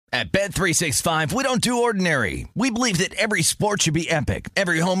At Bet365, we don't do ordinary. We believe that every sport should be epic.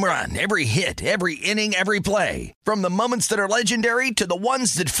 Every home run, every hit, every inning, every play. From the moments that are legendary to the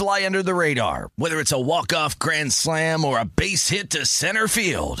ones that fly under the radar. Whether it's a walk-off grand slam or a base hit to center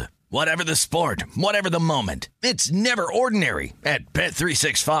field. Whatever the sport, whatever the moment. It's never ordinary at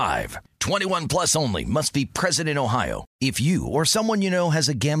Bet365. 21 plus only. Must be present in Ohio. If you or someone you know has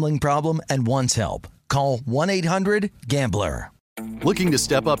a gambling problem and wants help, call 1-800-GAMBLER. Looking to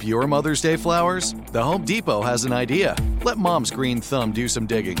step up your Mother's Day flowers? The Home Depot has an idea. Let Mom's green thumb do some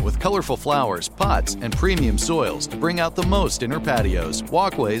digging with colorful flowers, pots, and premium soils to bring out the most in her patios,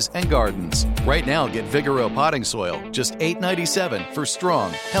 walkways, and gardens. Right now, get Vigoro potting soil, just $8.97 for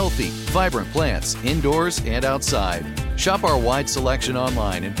strong, healthy, vibrant plants indoors and outside. Shop our wide selection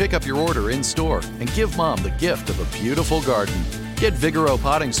online and pick up your order in-store and give Mom the gift of a beautiful garden. Get Vigoro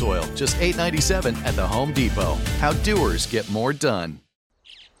potting soil, just $8.97 at the Home Depot. How doers get more done.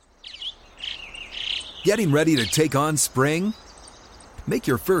 Getting ready to take on spring? Make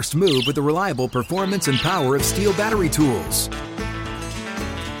your first move with the reliable performance and power of Steel battery tools.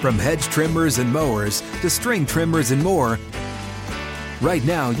 From hedge trimmers and mowers to string trimmers and more, right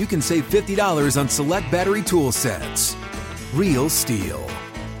now you can save $50 on select battery tool sets. Real Steel.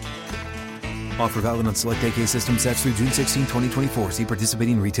 Offer valid on select AK system sets through June 16, 2024. See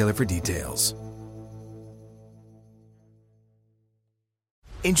participating retailer for details.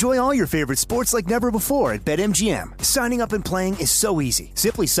 Enjoy all your favorite sports like never before at BetMGM. Signing up and playing is so easy.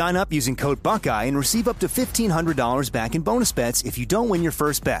 Simply sign up using code Buckeye and receive up to $1,500 back in bonus bets if you don't win your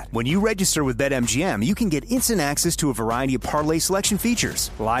first bet. When you register with BetMGM, you can get instant access to a variety of parlay selection features,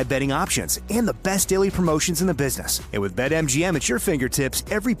 live betting options, and the best daily promotions in the business. And with BetMGM at your fingertips,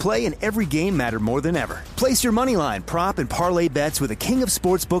 every play and every game matter more than ever. Place your moneyline, prop, and parlay bets with the king of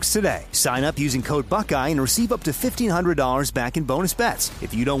sportsbooks today. Sign up using code Buckeye and receive up to $1,500 back in bonus bets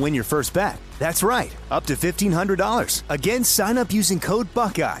if you don't win your first bet. That's right, up to $1,500. Again, sign up using code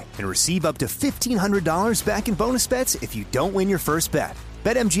Buckeye and receive up to $1,500 back in bonus bets if you don't win your first bet.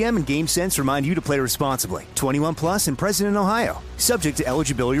 BetMGM and GameSense remind you to play responsibly. 21 plus and present in Ohio. Subject to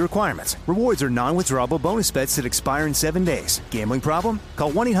eligibility requirements. Rewards are non-withdrawable bonus bets that expire in 7 days. Gambling problem?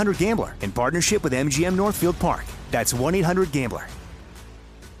 Call 1-800-GAMBLER in partnership with MGM Northfield Park. That's 1-800-GAMBLER.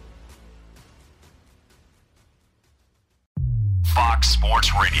 Fox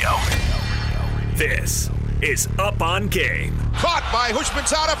Sports Radio. This is Up on Game. Caught by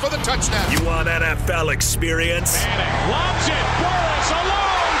Hushmanzada for the touchdown. You want NFL experience? Manning lobs it. Burris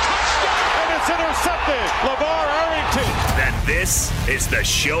alone. Touchdown. And it's intercepted. LeVar Arrington. Then this is the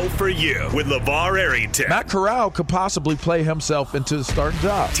show for you with LeVar Arrington. Matt Corral could possibly play himself into the starting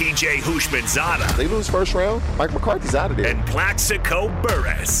job. TJ Hushmanzada. They lose first round, Mike McCarthy's out of there. And Plaxico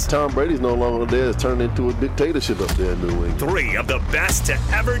Burress. Tom Brady's no longer there. It's turned into a dictatorship up there in New England. Three of the best to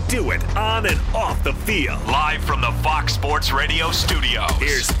ever do it on and off the field. Live from the Fox Sports Radio studios.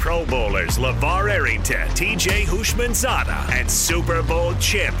 Here's Pro Bowlers LeVar Arrington, TJ Hushmanzada, and Super Bowl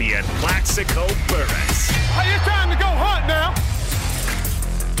champion Plaxico Burress. Hey, it's time to go hunt now.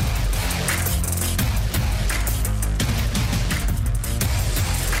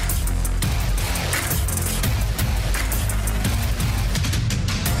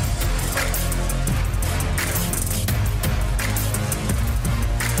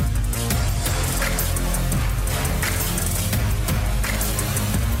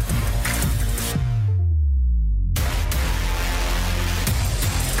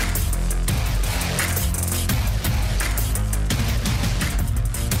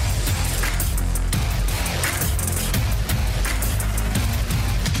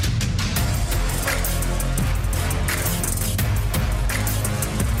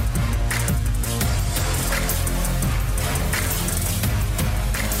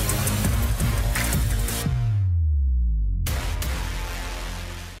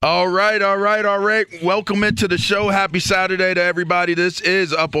 All right. Welcome into the show. Happy Saturday to everybody. This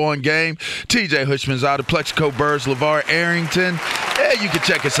is Up on Game. TJ Hushmanzada, Plaxico Burress, LeVar Arrington. Yeah, you can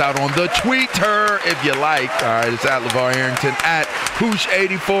check us out on the Twitter if you like. All right, it's at LeVar Arrington, at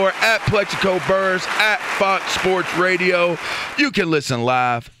Hoosh84, at Plaxico Burress, at Fox Sports Radio. You can listen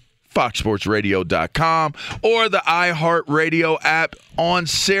live. FoxSportsRadio.com or the iHeartRadio app on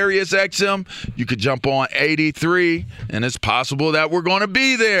SiriusXM. You could jump on 83, and it's possible that we're going to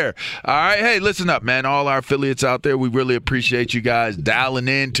be there. All right, hey, listen up, man. All our affiliates out there, we really appreciate you guys dialing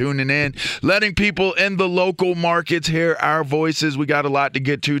in, tuning in, letting people in the local markets hear our voices. We got a lot to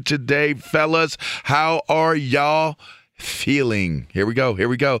get to today, fellas. How are y'all feeling? Here we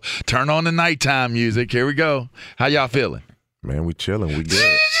go. Turn on the nighttime music. Here we go. How y'all feeling? Man, we chilling. We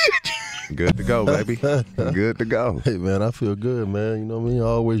good. Good to go, baby. Good to go. Hey, man, I feel good, man. You know what I mean?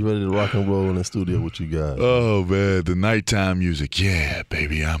 Always ready to rock and roll in the studio with you guys. Oh, man, the nighttime music. Yeah,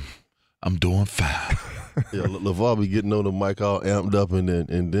 baby, I'm doing fine. Yeah, LeVar be getting on the mic all amped up, and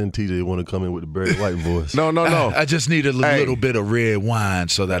then TJ want to come in with the Barry White voice. No. I just need a little bit of red wine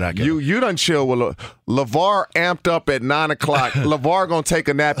so that I can. You done chill with LeVar amped up at 9 o'clock. LeVar gonna take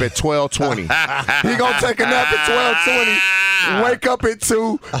a nap at 12:20. He gonna take a nap at 12:20. Wake up at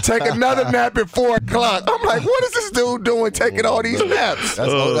 2. Take another nap at 4 o'clock. I'm like, what is this dude doing taking all these naps?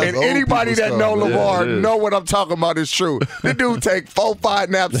 And anybody that know LeVar know what I'm talking about is true. The dude take 4-5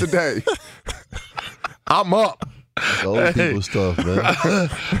 naps a day. I'm up. That's old people stuff, man.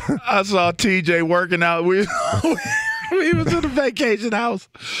 I saw TJ working out. We was in the vacation house.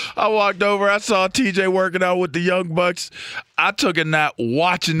 I walked over. I saw TJ working out with the Young Bucks. I took a nap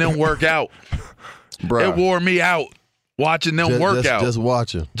watching them work out. Bruh. It wore me out watching them work out. Just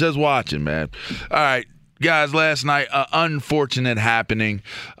watching. Just watching, man. All right, guys. Last night, unfortunate happening.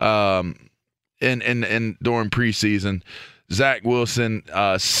 In during preseason. Zach Wilson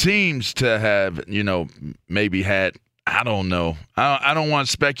seems to have, maybe had, I don't know. I don't want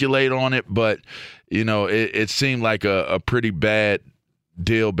to speculate on it, but, it seemed like a pretty bad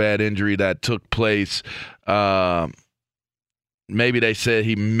injury that took place. Maybe they said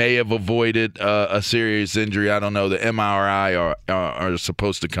he may have avoided a serious injury. I don't know. The MRI are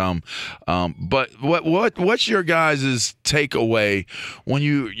supposed to come. But what's your guys' takeaway when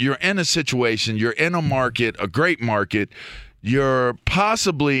you're in a situation, you're in a market, a great market, you're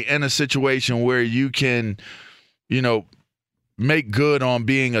possibly in a situation where you can, make good on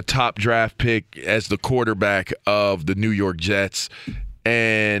being a top draft pick as the quarterback of the New York Jets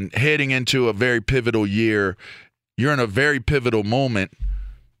and heading into a very pivotal year. You're in a very pivotal moment.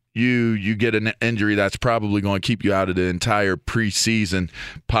 You get an injury that's probably going to keep you out of the entire preseason,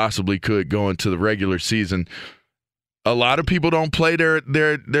 possibly could go into the regular season. A lot of people don't play their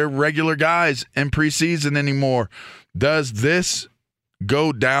regular guys in preseason anymore. Does this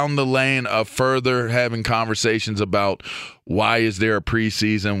go down the lane of further having conversations about why is there a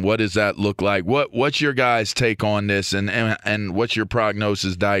preseason? What does that look like? What's your guys' take on this, and what's your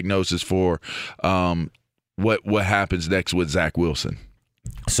diagnosis for what happens next with Zach Wilson?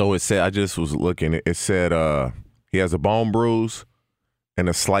 So it said, I just was looking. It said he has a bone bruise and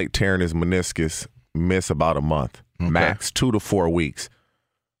a slight tear in his meniscus. Miss about a month, max 2 to 4 weeks.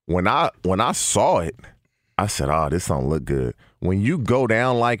 When I saw it, I said, "Oh, this don't look good." When you go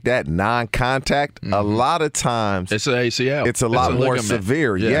down like that, non-contact, a lot of times it's an ACL. It's a lot more ligament.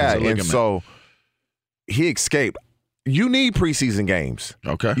 severe. Yeah, and so he escaped. You need preseason games.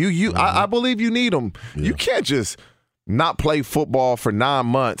 Okay. I believe you need them. Yeah. You can't just not play football for 9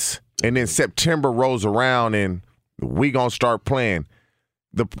 months and then September rolls around and we gonna start playing.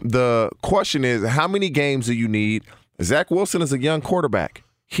 The question is, how many games do you need? Zach Wilson is a young quarterback.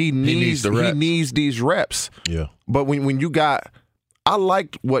 He needs these reps. Yeah. But when you got, I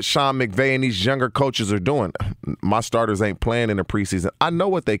liked what Sean McVay and these younger coaches are doing. My starters ain't playing in the preseason. I know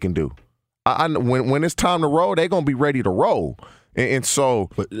what they can do. When it's time to roll, they're gonna be ready to roll. And so,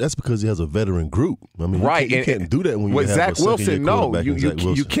 but that's because he has a veteran group. I mean, right? You can't do that when you with have Zach a Wilson. No,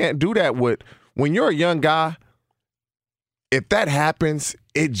 you can't do that when you're a young guy. If that happens,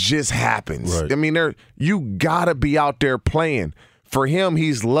 it just happens. Right. I mean, you gotta be out there playing. For him,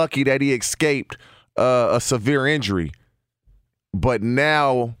 he's lucky that he escaped a severe injury. But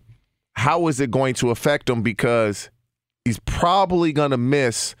now, how is it going to affect him? Because he's probably going to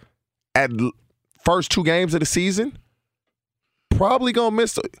miss at first 2 games of the season. Probably going to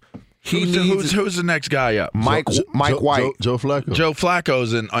miss. Who's the next guy up? Mike White. Joe Flacco. Joe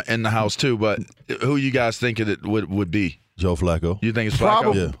Flacco's in the house too, but who you guys think it would be? Joe Flacco. You think it's Flacco?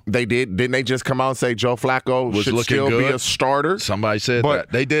 Probably. Yeah. They did. Didn't they just come out and say Joe Flacco should still be a starter? Somebody said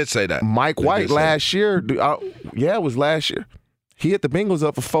that. They did say that. Mike White last year, it was last year. He hit the Bengals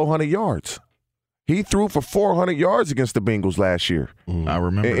up for 400 yards. He threw for 400 yards against the Bengals last year. I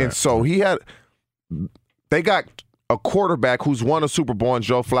remember that. And so they got a quarterback who's won a Super Bowl in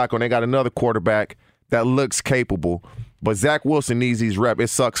Joe Flacco, and they got another quarterback that looks capable. But Zach Wilson needs these reps. It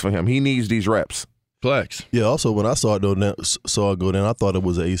sucks for him. He needs these reps. Flex. Yeah. Also, when I saw it go down, I thought it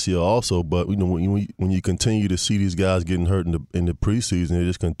was an ACL also. But when you continue to see these guys getting hurt in the preseason, it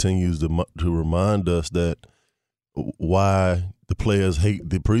just continues to remind us that why the players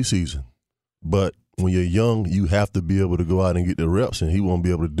hate the preseason. But when you're young, you have to be able to go out and get the reps, and he won't be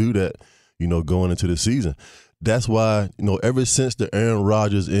able to do that, going into the season. That's why, ever since the Aaron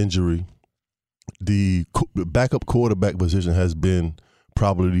Rodgers injury, the backup quarterback position has been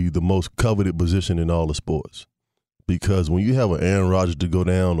probably the most coveted position in all the sports, because when you have an Aaron Rodgers to go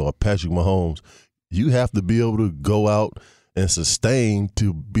down or a Patrick Mahomes, you have to be able to go out and sustain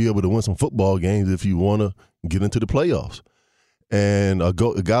to be able to win some football games if you want to get into the playoffs. And a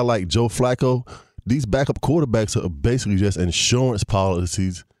guy like Joe Flacco, these backup quarterbacks are basically just insurance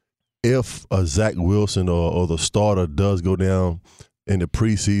policies if a Zach Wilson or the starter does go down in the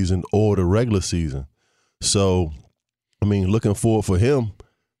preseason or the regular season. So, I mean, looking forward for him,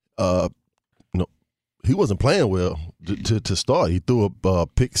 he wasn't playing well to start. He threw a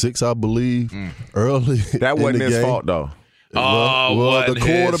pick six, I believe, early. That wasn't his game. fault, though. The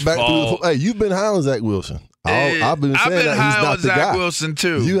quarterback threw. Hey, you've been high on Zach Wilson. I've been saying that he's not the guy. Zach Wilson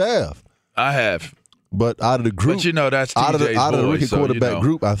too. You have. I have. But out of the group, that's out of the rookie quarterback so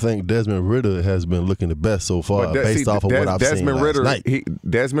group, I think Desmond Ritter has been looking the best so far, based off of what I've seen last night.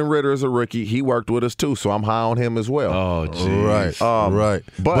 Desmond Ritter is a rookie. He worked with us too, so I'm high on him as well. Oh, geez. Right.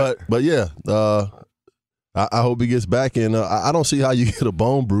 But yeah, I hope he gets back. And I don't see how you get a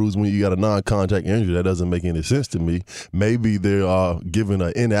bone bruise when you got a non-contact injury. That doesn't make any sense to me. Maybe they are giving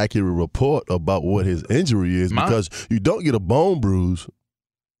an inaccurate report about what his injury is because you don't get a bone bruise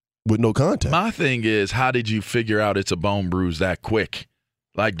with no contact. My thing is, how did you figure out it's a bone bruise that quick?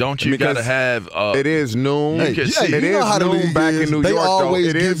 Like, don't you got to have it is noon. It is noon back in New York. They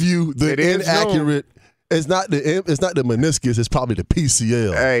always give you the inaccurate. Noon. It's not the meniscus. It's probably the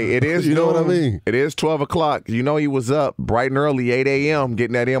PCL. Hey, it is. You know what I mean? It is 12 o'clock. You know he was up bright and early, 8 a.m.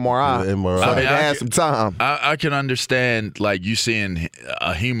 getting that MRI. So they had some time. I can understand, like, you seeing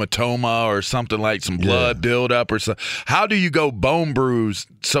a hematoma or something like some blood buildup or something. How do you go bone bruise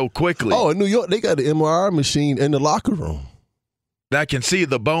so quickly? Oh, in New York, they got the MRI machine in the locker room that can see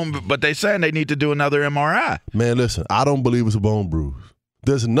the bone, but they saying they need to do another MRI. Man, listen, I don't believe it's a bone bruise.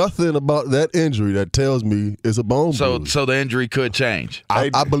 There's nothing about that injury that tells me it's a bone bruise. So the injury could change. I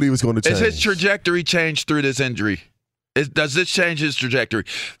believe it's going to change. Is his trajectory changed through this injury? Does this change his trajectory?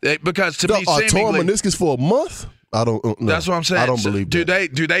 Because to me, seemingly, torn meniscus for a month? I don't know. That's what I'm saying. I don't believe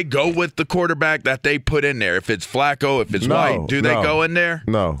that. Do they go with the quarterback that they put in there? If it's Flacco, if it's White, do they go in there?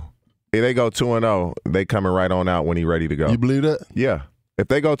 No. If they go 2-0, they coming right on out when he's ready to go. You believe that? Yeah. If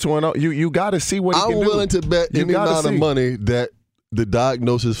they go 2-0, you got to see what he can do. I'm willing to bet any amount of money that the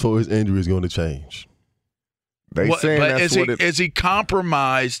diagnosis for his injury is going to change. Is he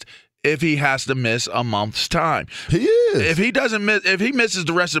compromised if he has to miss a month's time? He is. If he misses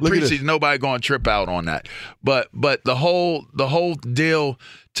the rest of the preseason, nobody going to trip out on that. But the whole deal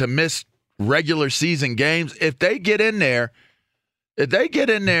to miss regular season games, if they get in there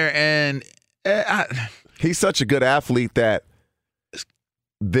and he's such a good athlete that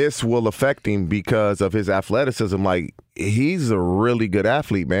this will affect him because of his athleticism. Like, he's a really good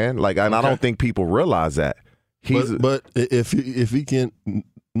athlete, man. Like, and I don't think people realize that. But if he can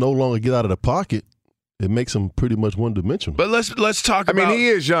no longer get out of the pocket, it makes him pretty much one-dimensional. But let's talk about. I mean, he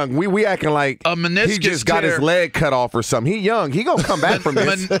is young. We acting like a meniscus he just got his leg cut off or something. He young. He gonna come back from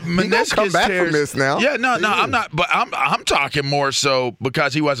this. He gonna come back from this now. Yeah, no, I'm not. But I'm talking more so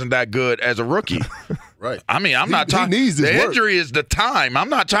because he wasn't that good as a rookie. Right. I mean, I'm not talking. The injury is the time. I'm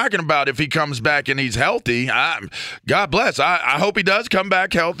not talking about if he comes back and he's healthy. God bless. I hope he does come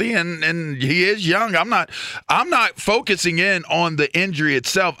back healthy, and he is young. I'm not focusing in on the injury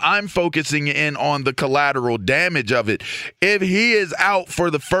itself. I'm focusing in on the collateral damage of it. If he is out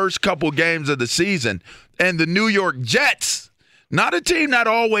for the first couple games of the season, and the New York Jets, not a team that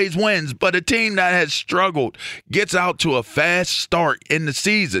always wins, but a team that has struggled, gets out to a fast start in the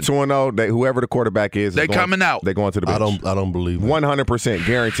season. 2-0, whoever the quarterback is, they coming out. They're going to the bench. I don't believe it. 100%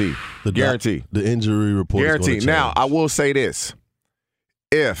 guarantee. Guarantee. The injury report guarantee. Is going to change. Now, I will say this.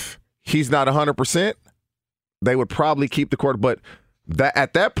 If he's not 100%, they would probably keep the quarterback. But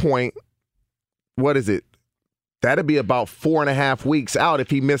at that point, what is it? That'd be about 4.5 weeks out if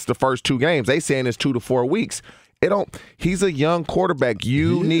he missed the first 2 games. They saying it's 2 to 4 weeks. He's a young quarterback.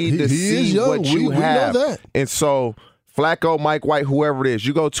 You need to see what you have. We know that. And so, Flacco, Mike White, whoever it is,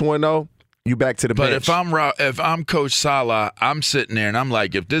 you go 2-0, you back to the bench. But if I'm Coach Salah, I'm sitting there and I'm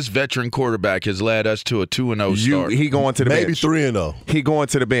like, if this veteran quarterback has led us to a 2-0 start, he going to the bench. Maybe 3-0. He going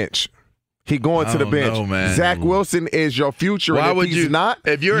to the bench. He going to the bench. Know, man. Zach Wilson is your future. Why and if would he's not,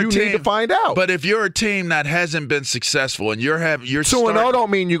 if you're you a team, need to find out. But if you're a team that hasn't been successful and you're 2-0 don't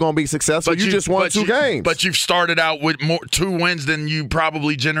mean you're going to be successful. You just won 2 games. But you've started out with 2 wins than you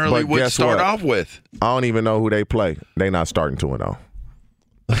probably generally would start off with. I don't even know who they play. They not starting 2-0.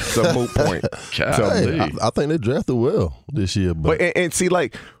 It's a moot point. I think they drafted well this year. But and see,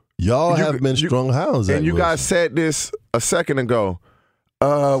 like, y'all have been strong hounds. And you guys said this a second ago.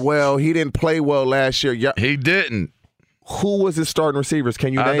 Well, he didn't play well last year. He didn't. who was his starting receivers?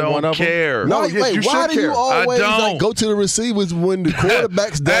 Can you name one of them? I don't care. No, why do you always go to the receivers when the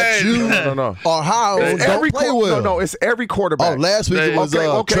quarterbacks that you are high on don't play well? No, it's every quarterback. Oh, last week it was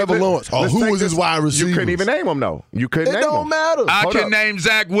Trevor Lawrence. Oh, who was his wide receiver? You couldn't even name them, though. You couldn't name them. It don't matter. I can name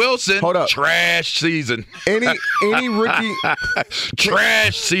Zach Wilson. Hold up. Trash season. Any rookie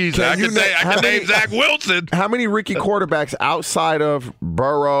trash season. I can name Zach Wilson. How many rookie quarterbacks outside of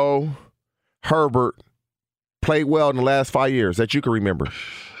Burrow, Herbert played well in the last 5 years that you can remember?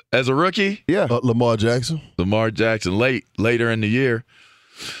 As a rookie? Yeah. Lamar Jackson. Later in the year.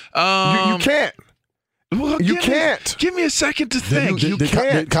 You can't. Well, you can't. Give me a second to think. You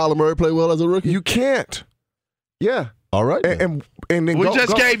can't. Did Kyler Murray play well as a rookie? You can't. Yeah. All right. And then we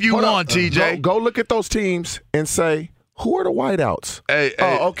just gave you one, TJ. Go look at those teams and say, who are the wideouts?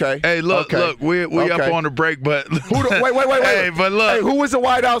 Okay. Hey, look, we up on the break, but wait. Hey, but look, who was the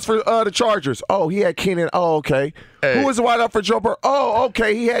wideouts for the Chargers? Oh, he had Keenan. Oh, okay. Hey. Who was the wideout for Joe Burrow? Oh,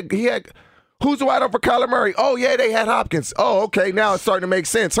 okay. He had. Who's the wideout for Kyler Murray? Oh, yeah, they had Hopkins. Oh, okay. Now it's starting to make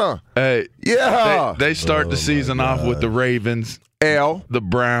sense, huh? Hey, yeah. They start the season off with the Ravens, the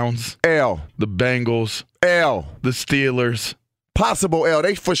Browns, the Bengals, the Steelers. Possible L.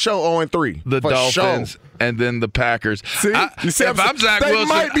 They for sure 0-3. The Dolphins. And then the Packers. See, if I'm Zach Wilson,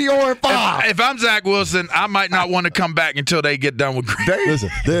 might be 0-5. If I'm Zach Wilson, I might not want to come back until they get done with Green Bay. Listen,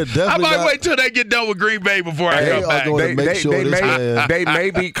 I might wait till they get done with Green Bay before I come back. They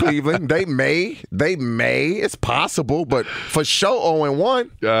may beat Cleveland. They may. It's possible, but for sure 0-1.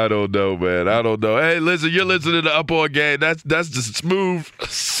 I don't know, man. I don't know. Hey, listen, you're listening to Up On Game. That's the smooth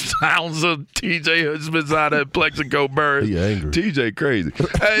sounds of TJ Houshmandzadeh and Plexico Burress. He angry. TJ crazy.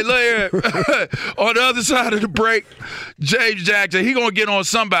 Hey, look here. On the other side of the break, James Jackson, he gonna get on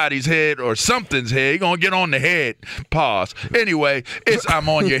somebody's head or something's head. He gonna get on the head. Pause. Anyway, it's I'm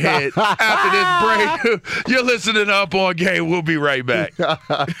on your head. After this break, you're listening to Up On Game. We'll be right back.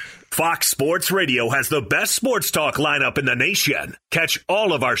 Fox Sports Radio has the best sports talk lineup in the nation. Catch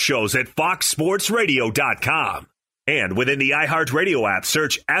all of our shows at foxsportsradio.com. And within the iHeartRadio app,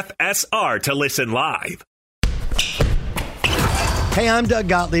 search FSR to listen live. Hey, I'm Doug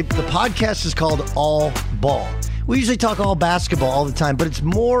Gottlieb. The podcast is called All Ball. We usually talk all basketball all the time, but it's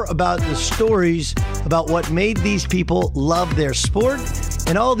more about the stories about what made these people love their sport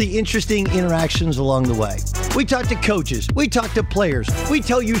and all the interesting interactions along the way. We talk to coaches. We talk to players. We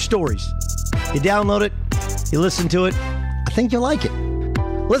tell you stories. You download it. You listen to it. I think you'll like it.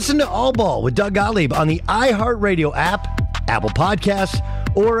 Listen to All Ball with Doug Gottlieb on the iHeartRadio app, Apple Podcasts,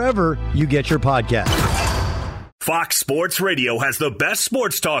 or wherever you get your podcasts. Fox Sports Radio has the best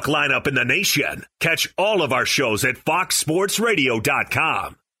sports talk lineup in the nation. Catch all of our shows at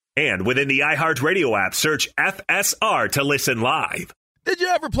foxsportsradio.com. And within the iHeartRadio app, search FSR to listen live. Did you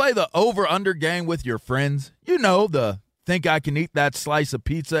ever play the over-under game with your friends? You know, the think I can eat that slice of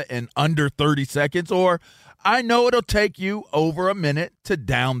pizza in under 30 seconds, or I know it'll take you over a minute to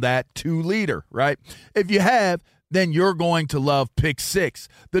down that 2-liter, right? If you have, then you're going to love Pick Six,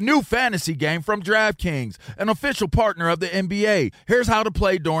 the new fantasy game from DraftKings, an official partner of the NBA. Here's how to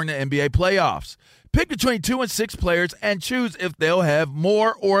play during the NBA playoffs. Pick between 2 and 6 players and choose if they'll have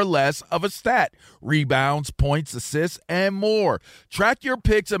more or less of a stat, rebounds, points, assists, and more. Track your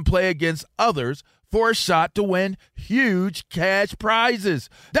picks and play against others for a shot to win huge cash prizes.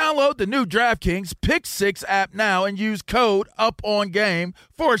 Download the new DraftKings Pick 6 app now and use code UPONGAME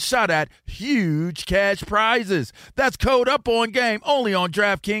for a shot at huge cash prizes. That's code UPONGAME only on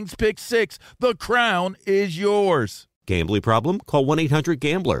DraftKings Pick 6. The crown is yours. Gambling problem? Call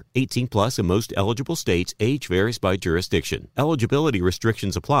 1-800-GAMBLER. 18 plus in most eligible states. Age varies by jurisdiction. Eligibility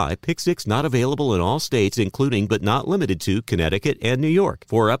restrictions apply. Pick 6 not available in all states, including but not limited to Connecticut and New York.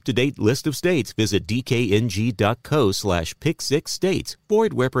 For up-to-date list of states, visit dkng.co/pick6states.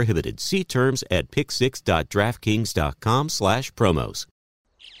 Void where prohibited. See terms at pick6.draftkings.com/promos.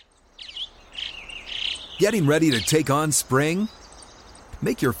 Getting ready to take on spring?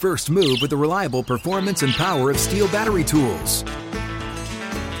 Make your first move with the reliable performance and power of Steel battery tools.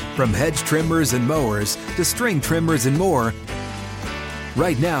 From hedge trimmers and mowers to string trimmers and more,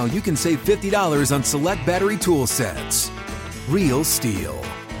 right now you can save $50 on select battery tool sets. Real Steel.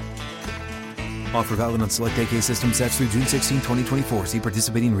 Offer valid on select AK system sets through June 16, 2024. See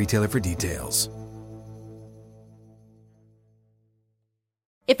participating retailer for details.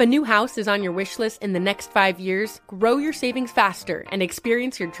 If a new house is on your wish list in the next 5 years, grow your savings faster and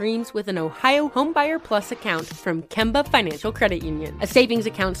experience your dreams with an Ohio Homebuyer Plus account from Kemba Financial Credit Union. A savings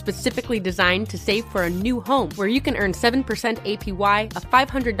account specifically designed to save for a new home, where you can earn 7% APY,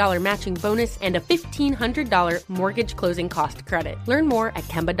 a $500 matching bonus, and a $1,500 mortgage closing cost credit. Learn more at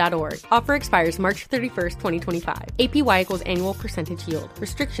Kemba.org. Offer expires March 31st, 2025. APY equals annual percentage yield.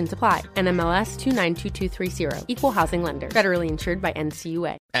 Restrictions apply. NMLS 292230. Equal housing lender. Federally insured by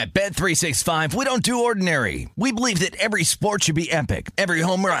NCUA. At Bet365, we don't do ordinary. We believe that every sport should be epic. Every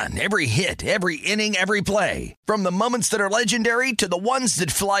home run, every hit, every inning, every play. From the moments that are legendary to the ones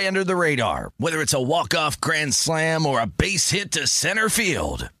that fly under the radar. Whether it's a walk-off grand slam or a base hit to center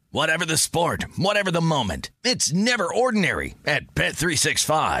field. Whatever the sport, whatever the moment, it's never ordinary at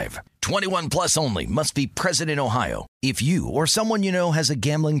Bet365. 21 plus only. Must be present in Ohio. If you or someone you know has a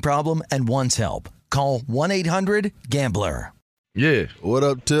gambling problem and wants help, call 1-800-GAMBLER. Yeah. What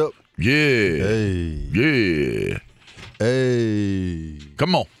up, Tip? Yeah. Hey. Yeah. Hey.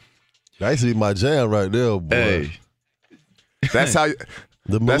 Come on. That used to be my jam right there, boy. Hey. That's how.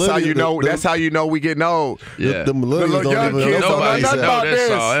 That's how you know. That's how you know we getting old. Yeah. The millennials don't even kids know don't know nothing about this.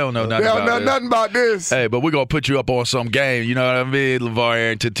 They don't know nothing They don't about know nothing about this. Hey, but we're going to put you up on some game. You know what I mean? LeVar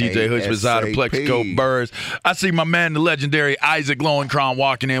Arrington, TJ Hutchinson, Plexico Burrs. I see my man, the legendary Isaac Lowenkron,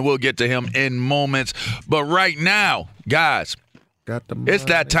 walking in. We'll get to him in moments. But right now, guys, it's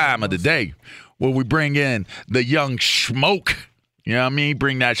that time of the day where we bring in the young schmoke. You know what I mean?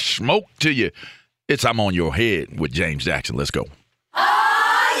 Bring that smoke to you. It's I'm on Your Head with James Jackson. Let's go.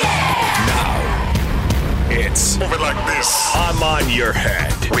 It's Move It Like This. I'm on Your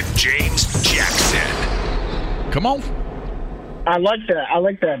Head with James Jackson. Come on. I like that. I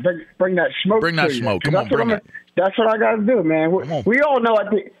like that. Bring that smoke. Bring that to you. smoke. Come on, bring it. That's what I got to do, man. We all know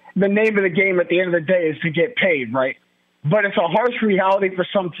the name of the game at the end of the day is to get paid, right? But it's a harsh reality for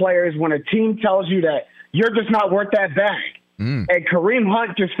some players when a team tells you that you're just not worth that bag. And Kareem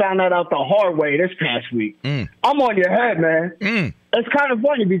Hunt just found that out the hard way this past week. I'm on your head, man. It's kind of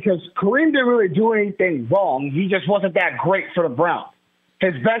funny because Kareem didn't really do anything wrong. He just wasn't that great for the Browns.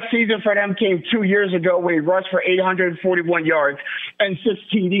 His best season for them came 2 years ago when he rushed for 841 yards and 6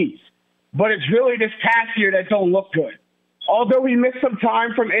 TDs. But it's really this past year that don't look good. Although he missed some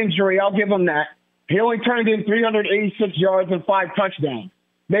time from injury, I'll give him that. He only turned in 386 yards and 5 touchdowns,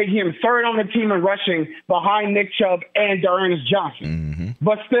 making him third on the team in rushing behind Nick Chubb and D'Ernest Johnson.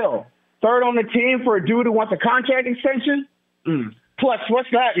 But still, third on the team for a dude who wants a contract extension? Plus, what's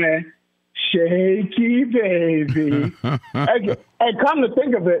that, man? Shaky baby. And come to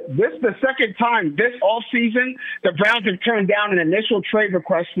think of it, this is the second time this offseason the Browns have turned down an initial trade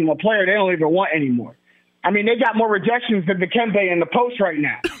request from a player they don't even want anymore. I mean, they got more rejections than Dikembe in the post right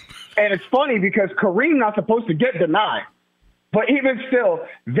now. And it's funny because Kareem not supposed to get denied. But even still,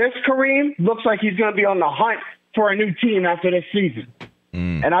 this Kareem looks like he's going to be on the hunt for a new team after this season.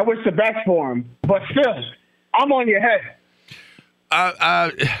 And I wish the best for him. But still, I'm on your head.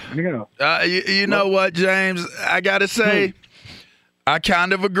 You know what, James? I got to say, I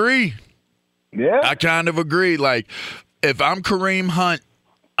kind of agree. Yeah? I kind of agree. Like, if I'm Kareem Hunt,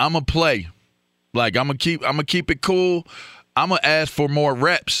 I'm going to play. Like, I'm going to keep it cool. I'm going to ask for more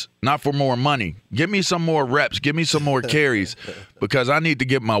reps, not for more money. Give me some more reps. Give me some more carries because I need to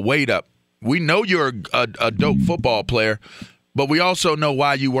get my weight up. We know you're a dope football player, but we also know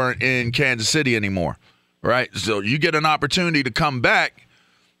why you weren't in Kansas City anymore, right? So you get an opportunity to come back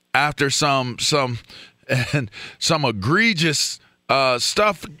after some egregious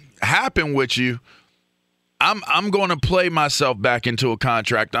stuff happened with you. I'm going to play myself back into a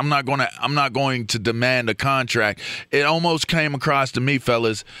contract. I'm not going to demand a contract. It almost came across to me,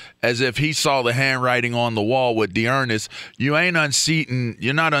 fellas, as if he saw the handwriting on the wall with D'Ernest. You're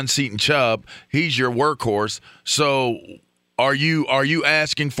not unseating Chubb. He's your workhorse. So are you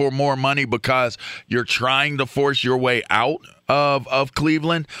asking for more money because you're trying to force your way out of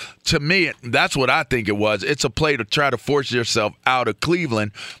Cleveland? To me, that's what I think it was. It's a play to try to force yourself out of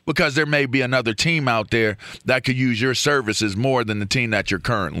Cleveland because there may be another team out there that could use your services more than the team that you're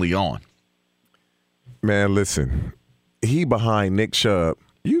currently on. Man, listen, he behind Nick Chubb.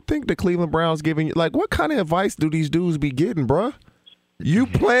 You think the Cleveland Browns giving you, like, what kind of advice do these dudes be getting, bruh? You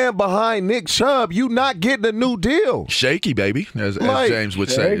playing behind Nick Chubb, you not getting a new deal. Shaky, baby, as James would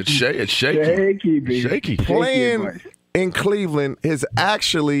say. It's shaky. Shaky, baby. Shaky. Playing in Cleveland has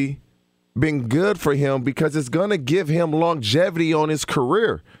actually been good for him because it's going to give him longevity on his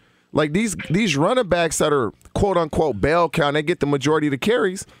career. Like these running backs that are quote-unquote bell count, they get the majority of the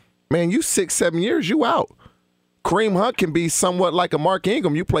carries. Man, you 6-7 years, you out. Kareem Hunt can be somewhat like a Mark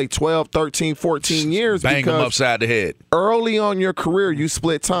Ingram. You play 12, 13, 14 years. Bang him upside the head. Early on your career, you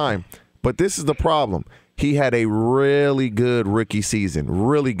split time. But this is the problem. He had a really good rookie season.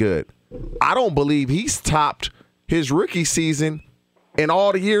 Really good. I don't believe he's topped his rookie season in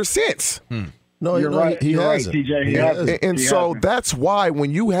all the years since. No, you're right. He Right, hasn't. TJ. He hasn't. And so that's why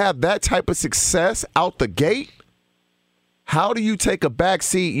when you have that type of success out the gate, how do you take a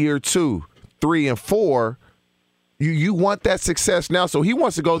backseat year 2, 3, and 4? You want that success now. So he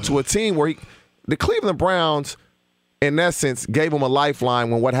wants to go to a team where the Cleveland Browns, in essence, gave him a lifeline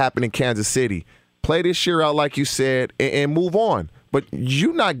when what happened in Kansas City. Play this year out, like you said, and move on. But he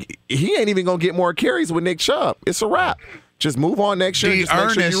ain't even going to get more carries with Nick Chubb. It's a wrap. Just move on next year. Just make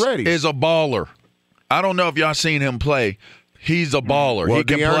sure you're ready. Is a baller. I don't know if y'all seen him play. He's a baller. Well, he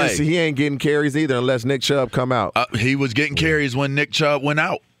can play. He ain't getting carries either unless Nick Chubb come out. He was getting carries when Nick Chubb went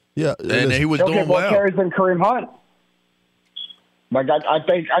out. Yeah, and he was doing more well. carries than Kareem Hunt. Like I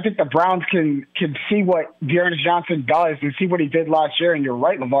think the Browns can see what Dearness Johnson does and see what he did last year. And you're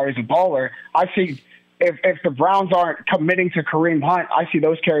right, LeVar is a baller. I see if the Browns aren't committing to Kareem Hunt, I see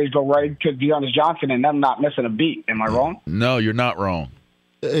those carries go right to Dearness Johnson and them not missing a beat. Am I wrong? No, you're not wrong.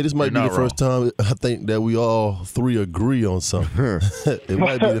 Hey, this might be the first time I think that we all three agree on something. It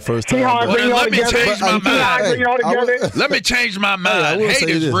might be the first time. Let me change my mind. Let me change my mind. Hate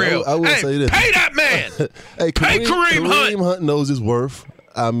is real. I will say this. Pay that man. Hey, Kareem Hunt. Hunt knows his worth.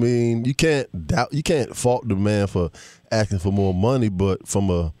 I mean, you can't fault the man for asking for more money, but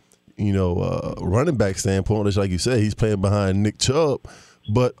from a running back standpoint, just like you said, he's playing behind Nick Chubb.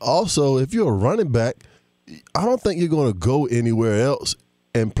 But also, if you're a running back, I don't think you're going to go anywhere else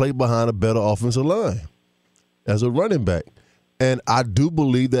and play behind a better offensive line as a running back. And I do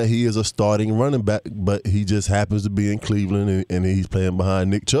believe that he is a starting running back, but he just happens to be in Cleveland and he's playing behind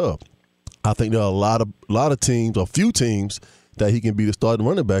Nick Chubb. I think there are a lot of teams, or few teams, that he can be the starting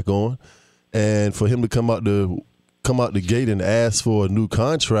running back on. And for him to come out the gate and ask for a new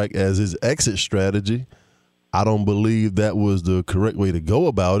contract as his exit strategy, I don't believe that was the correct way to go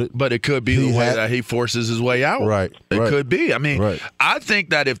about it. But it could be the way that he forces his way out. Right. It could be. I mean, I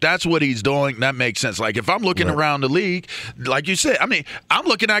think that if that's what he's doing, that makes sense. Like, if I'm looking around the league, like you said, I mean, I'm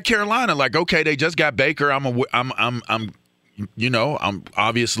looking at Carolina like, okay, they just got Baker. I'm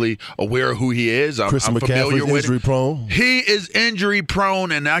obviously aware of who he is. I'm familiar with injury prone. He is injury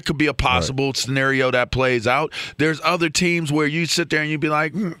prone, and that could be a possible scenario that plays out. There's other teams where you sit there and you'd be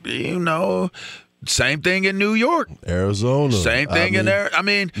like, same thing in New York. Arizona. Same thing in there. I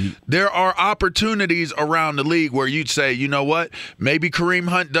mean, there are opportunities around the league where you'd say, you know what, maybe Kareem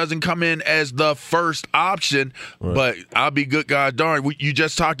Hunt doesn't come in as the first option, but I'll be good God darn. You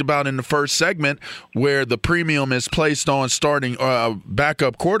just talked about in the first segment where the premium is placed on starting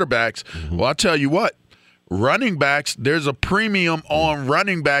backup quarterbacks. Well, I'll tell you what. Running backs, there's a premium on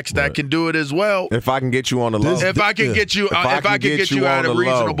running backs that can do it as well. If I can get you on the low. If I can get you at a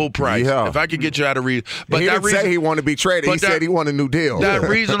reasonable price. Yeah. If I can get you at a but he didn't say he wanted to be traded. He said he wanted a new deal. That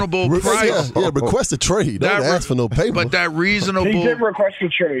reasonable price. Request a trade. Don't ask for no paper. But that reasonable. He did request a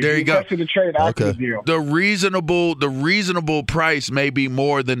trade. There you go. Requested a trade after the deal. The reasonable price may be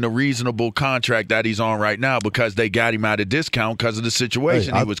more than the reasonable contract that he's on right now because they got him at a discount because of the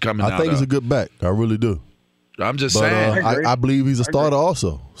situation he was coming out of. I think he's a good back. I really do. I'm just saying. I believe he's a starter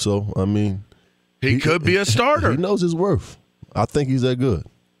also. So, I mean. He could be a starter. He knows his worth. I think he's that good.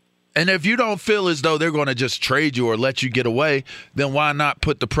 And if you don't feel as though they're going to just trade you or let you get away, then why not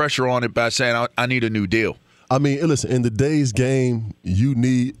put the pressure on it by saying, I need a new deal? I mean, listen, in today's game, you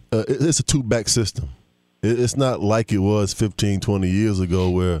need it's a two-back system. It's not like it was 15, 20 years ago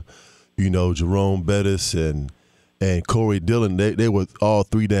where, Jerome Bettis and Corey Dillon, they were all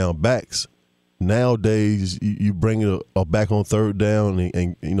three-down backs. Nowadays, you bring a back on third down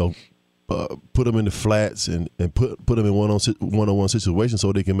and put them in the flats and put them in one-on-one situations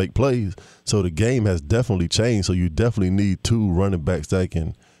so they can make plays. So the game has definitely changed. So you definitely need two running backs that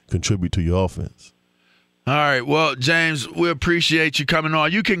can contribute to your offense. All right. Well, James, we appreciate you coming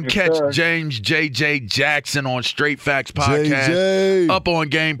on. You can catch James J.J. Jackson on Straight Facts Podcast. Up on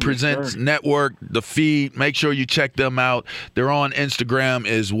Game Presents Network, the feed. Make sure you check them out. They're on Instagram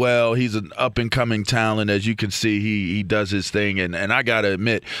as well. He's an up-and-coming talent. As you can see, he does his thing. And I got to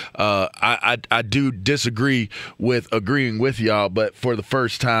admit, I do disagree with agreeing with y'all, but for the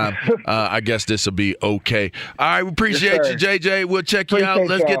first time, I guess this will be okay. All right. We appreciate you, JJ. We'll check you out.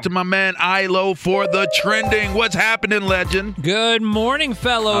 Let's get to my man, Ilo, for the trending. What's happening, legend? Good morning,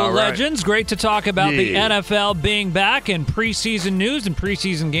 fellow All right. legends. Great to talk about the Yeah. NFL being back and preseason news and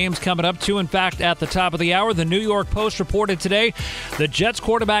preseason games coming up, too. In fact, at the top of the hour, the New York Post reported today the Jets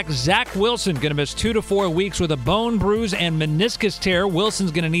quarterback Zach Wilson going to miss 2 to 4 weeks with a bone bruise and meniscus tear.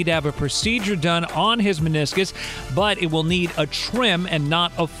 Wilson's going to need to have a procedure done on his meniscus, but it will need a trim and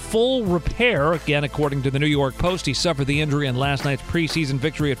not a full repair. Again, according to the New York Post, he suffered the injury in last night's preseason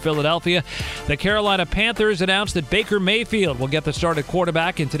victory at Philadelphia. The Carolina Panthers announced that Baker Mayfield will get the start at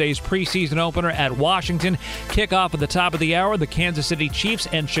quarterback in today's preseason opener at Washington. Kickoff at the top of the hour, the Kansas City Chiefs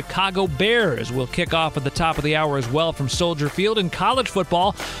and Chicago Bears will kick off at the top of the hour as well from Soldier Field. In college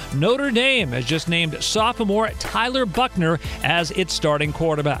football, Notre Dame has just named sophomore Tyler Buckner as its starting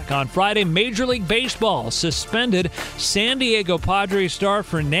quarterback. On Friday, Major League Baseball suspended San Diego Padres star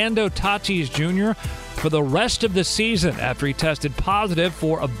Fernando Tatis Jr. for the rest of the season after he tested positive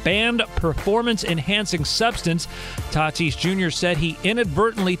for a banned performance-enhancing substance. Tatis Jr. said he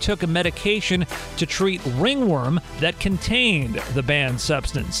inadvertently took a medication to treat ringworm that contained the banned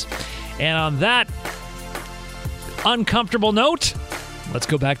substance. And on that uncomfortable note, let's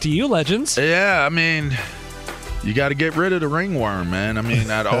go back to you, legends. Yeah, I mean, you got to get rid of the ringworm, man. I mean,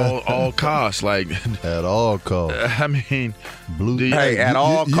 at all costs. Like, at all costs. I mean, at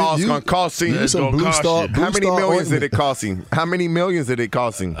all costs, going to cost him. How many millions did it cost him? How many millions did it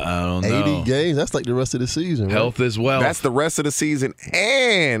cost him? I don't know. 80 games. That's like the rest of the season. Right? Health as well. That's the rest of the season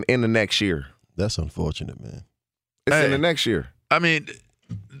and in the next year. That's unfortunate, man. It's in the next year. I mean,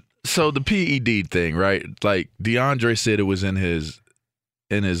 so the PED thing, right? Like DeAndre said it was in his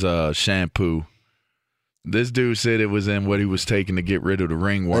shampoo. This dude said it was in what he was taking to get rid of the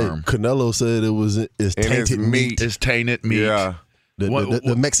ringworm. Hey, Canelo said it's tainted meat. It's tainted meat. Yeah.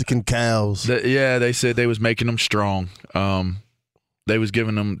 The Mexican cows. They said they was making them strong. They was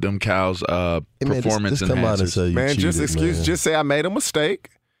giving them cows performance come out and enhancers. say you Man, cheated, just say I made a mistake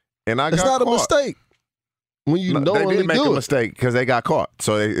and I got caught. It's not a mistake. When you they did make a mistake because they got caught.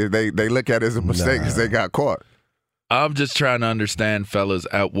 So they look at it as a mistake because they got caught. I'm just trying to understand, fellas,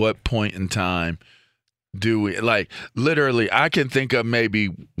 at what point in time do we, like, literally, I can think of maybe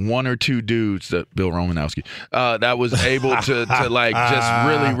one or two dudes, that Bill Romanowski, that was able to like, just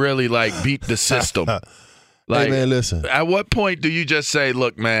really, really, like, beat the system. Like, hey, man, listen. At what point do you just say,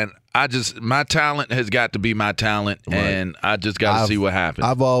 look, man, my talent has got to be my talent, and I just got to see what happens?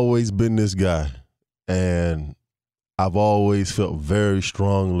 I've always been this guy, and I've always felt very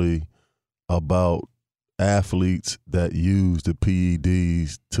strongly about athletes that use the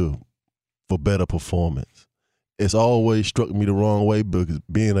PEDs for better performance. It's always struck me the wrong way because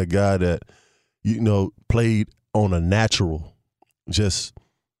being a guy that, played on a natural, just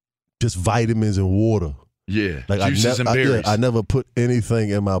vitamins and water. Yeah, like juices and berries. I never put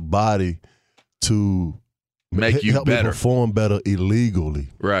anything in my body to make you help better, me perform better illegally.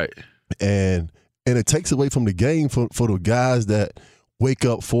 Right. And it takes away from the game for the guys that wake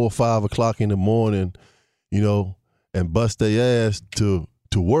up 4 or 5 o'clock in the morning, and bust their ass to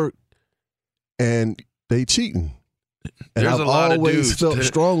work, and they cheating. And There's I've a lot always of dudes. felt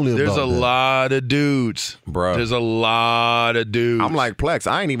strongly There's about a that. lot of dudes, bro. There's a lot of dudes. I'm like Plex.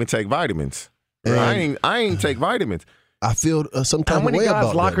 I ain't even take vitamins. I ain't take vitamins. I feel some kind How of many way guys'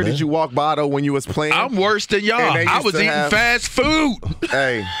 about locker that, man. did you walk by though when you was playing? I'm worse than y'all. I was eating fast food.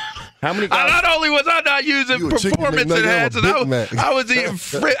 Hey, how many guys? Not only was I not using performance enhancers, I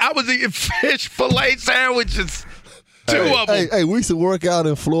was eating fish fillet sandwiches. Two of them. Hey, we used to work out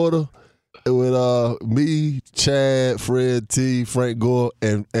in Florida with me, Chad, Fred T, Frank Gore,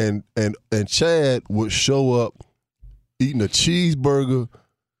 and Chad would show up eating a cheeseburger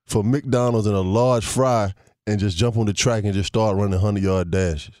for McDonald's and a large fry and just jump on the track and just start running 100-yard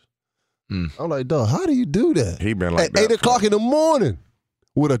dashes. I'm like, dog, how do you do that? He been like at that 8 o'clock in the morning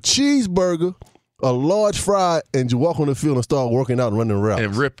with a cheeseburger, a large fry, and you walk on the field and start working out and running routes.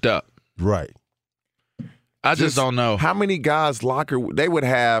 And ripped up. Right. I just don't know. How many guys' locker, they would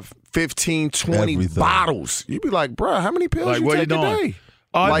have 15, 20 bottles. You'd be like, bro, how many pills you take a day?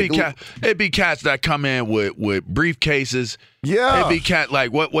 Oh, it'd be cats that come in with briefcases. Yeah, it'd be cat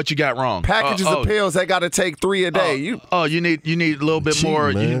like what you got wrong? Packages of pills. They got to take 3 a day. You need a little bit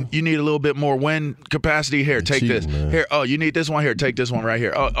more. You need a little bit more wind capacity. Here, take this. Man. Here, you need this one. Here, take this one right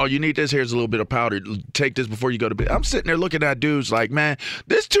here. Oh, you need this. Here's a little bit of powder. Take this before you go to bed. I'm sitting there looking at dudes like, man,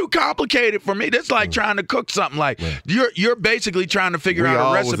 this too complicated for me. This is like trying to cook something. Like you're basically trying to figure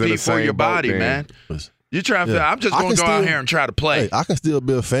out a recipe for your body, man. You trying to? I'm just going to go out here and try to play. Hey, I can still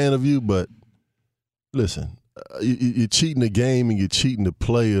be a fan of you, but listen, you're cheating the game and you're cheating the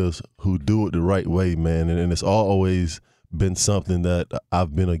players who do it the right way, man. And it's always been something that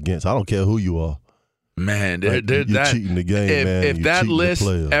I've been against. I don't care who you are. Man, you're cheating the game, man. If that list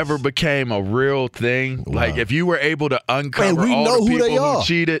ever became a real thing, like if you were able to uncover all the people who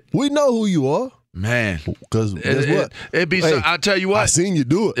cheated. We know who you are. Man. Because guess what? It'd be I'll tell you what. I seen you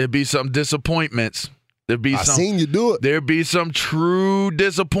do it. It'd be some disappointments. I seen you do it. There'd be some true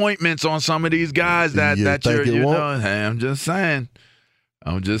disappointments on some of these guys that you know. Hey, I'm just saying.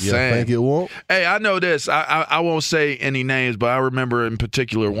 saying. Think it won't? Hey, I know this. I won't say any names, but I remember in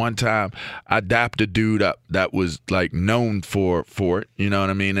particular one time I dapped a dude up that was like known for it. You know what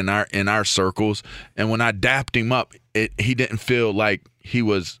I mean? In our circles, and when I dapped him up, he didn't feel like he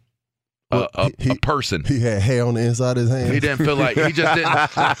was a person. He had hair on the inside of his hand. He didn't feel like he just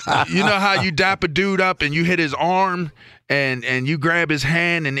didn't. You know how you dap a dude up and you hit his arm and you grab his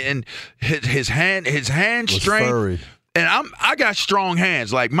hand and his hand strength. Furry. And I got strong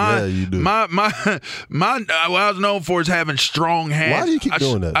hands. Like my what I was known for is having strong hands. Why do you keep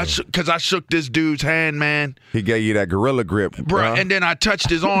doing that? Because I shook this dude's hand, man. He gave you that gorilla grip, bro. And then I touched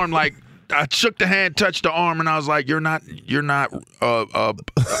his arm like. I shook the hand, touched the arm, and I was like, "You're not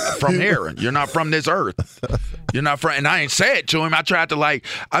from here. You're not from this earth. You're not from." And I ain't say it to him. I tried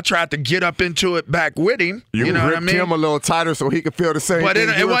to get up into it back with him. You know what I mean? Him a little tighter so he could feel the same. But thing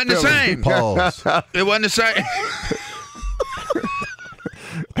it wasn't the same. Pause. It wasn't the same.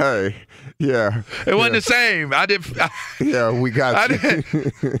 Hey, yeah. It wasn't the same. I didn't. Yeah, we got you.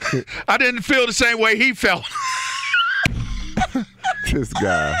 I didn't feel the same way he felt. This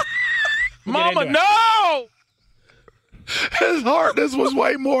guy. Mama, no! His heart, this was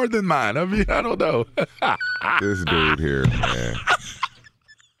way more than mine. I mean, I don't know. This dude here, man.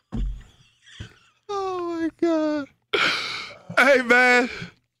 Oh, my God. Hey, man.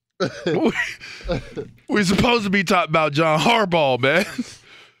 We supposed to be talking about John Harbaugh, man.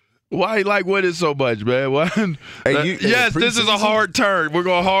 Why he like winning so much, man? Yes, this is a hard turn. We're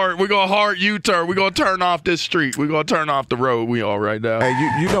going hard U-turn. We're gonna turn off this street. We're gonna turn off the road we on right now. Hey,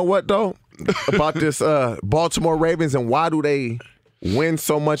 you know what though about this Baltimore Ravens and why do they win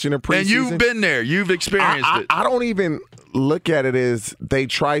so much in the preseason? And you've been there. You've experienced it. I don't even look at it as they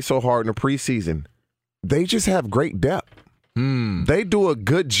try so hard in the preseason. They just have great depth. They do a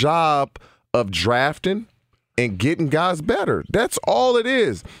good job of drafting and getting guys better. That's all it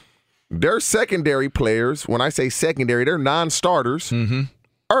is. Their secondary players, when I say secondary, they're non-starters,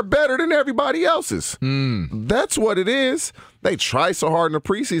 are better than everybody else's. That's what it is. They try so hard in the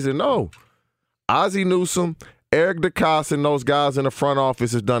preseason. No. Ozzie Newsome, Eric DeCosta, and those guys in the front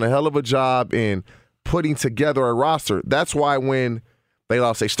office has done a hell of a job in putting together a roster. That's why when they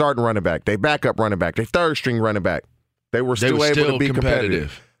lost a starting running back, they backup running back, they third-string running back, they were still able to be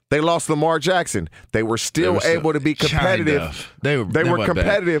competitive. They lost Lamar Jackson. They were still able to be competitive. They were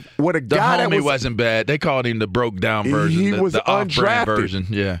competitive with a guy that wasn't bad. They called him the broke down version. He was the undrafted version.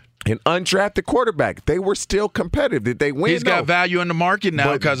 Yeah, an undrafted quarterback. They were still competitive. Did they win? He's got value in the market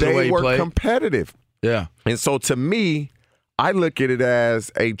now because of the way he played. They were competitive. Yeah, and so to me, I look at it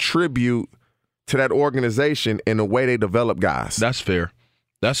as a tribute to that organization and the way they develop guys. That's fair.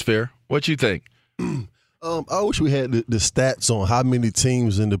 That's fair. What you think? I wish we had the stats on how many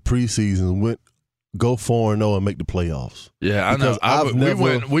teams in the preseason go 4-0 and make the playoffs. Yeah, because I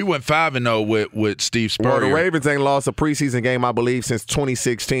know. We went 5-0 with Steve Spurrier. Well, the Ravens ain't lost a preseason game, I believe, since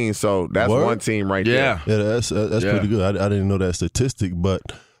 2016. So that's one team right there. Yeah, that's pretty good. I didn't know that statistic, but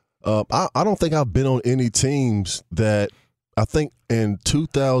I don't think I've been on any teams that I think in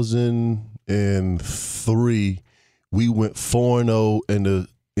 2003 we went 4-0 in the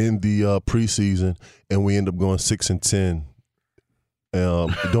preseason, and we end up going 6-10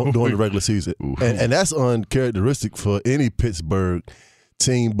 during the regular season, and that's uncharacteristic for any Pittsburgh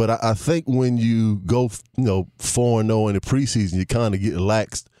team. But I think when you go 4-0 in the preseason, you kind of get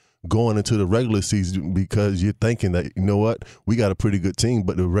laxed going into the regular season because you're thinking that, you know what, we got a pretty good team,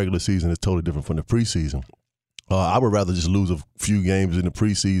 but the regular season is totally different from the preseason. I would rather just lose a few games in the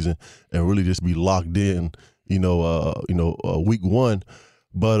preseason and really just be locked in, week one.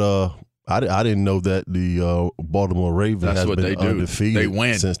 But I didn't know that the Baltimore Ravens has been undefeated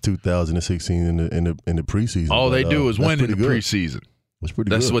since 2016 in the preseason. All they do is win in the preseason. That's pretty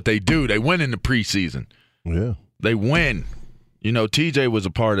good. That's what they do. They win in the preseason. Yeah. They win. TJ was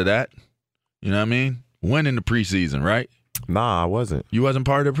a part of that. You know what I mean? Win in the preseason, right? Nah, I wasn't. You wasn't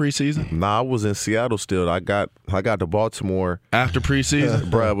part of the preseason? Nah, I was in Seattle still. I got to Baltimore after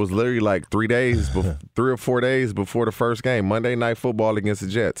preseason. Bro, it was literally like 3 or 4 days before the first game, Monday Night Football against the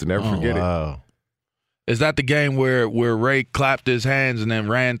Jets. Never forget it. Is that the game where Ray clapped his hands and then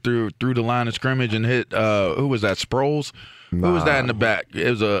ran through the line of scrimmage and hit who was that? Sproles? Nah. Who was that in the back? It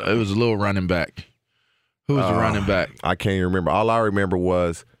was a little running back. Who was the running back? I can't even remember. All I remember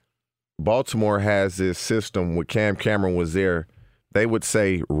was Baltimore has this system when Cam Cameron was there. They would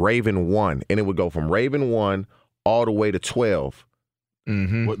say Raven 1, and it would go from Raven 1 all the way to 12.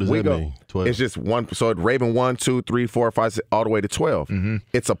 Mm-hmm. What does that mean? 12. It's just one. So Raven 1, 2, 3, 4, 5, 6, all the way to 12. Mm-hmm.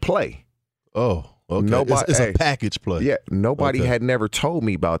 It's a play. Oh, okay. Nobody, it's a package play. Yeah, nobody had never told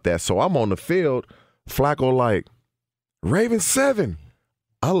me about that. So I'm on the field, Flacco like, Raven 7.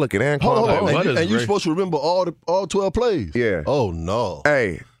 I look at Aaron Clyde. And you're supposed to remember all 12 plays. Yeah. Oh, no.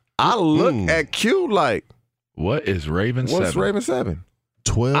 Hey, I look at Q like, what is Raven 7? What's Raven 7?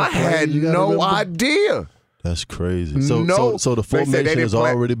 12 I had no idea. That's crazy. So the formation is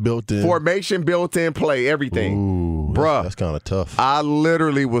already built in. Formation built in, play, everything. Ooh, bruh. That's kind of tough. I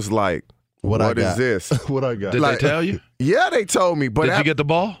literally was like, what is this? What I got? Did they tell you? Yeah, they told me. But did you get the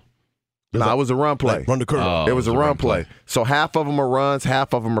ball? No, it was a run play. Like run the curve. Oh, it was a run play. So half of them are runs,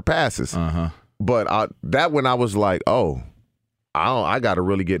 half of them are passes. Uh-huh. But that when I was like, oh, I got to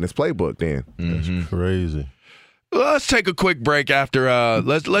really get in this playbook then. That's crazy. Let's take a quick break after.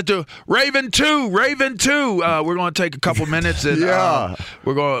 Let's do Raven 2. Raven 2. We're going to take a couple minutes and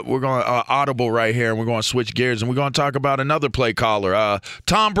we're going audible right here, and we're going to switch gears, and we're going to talk about another play caller,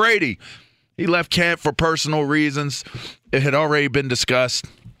 Tom Brady. He left camp for personal reasons. It had already been discussed.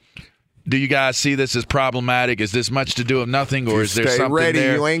 Do you guys see this as problematic? Is this much to do with nothing, or is there something ready.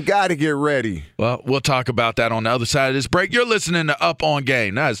 there? You ain't got to get ready. Well, we'll talk about that on the other side of this break. You're listening to Up On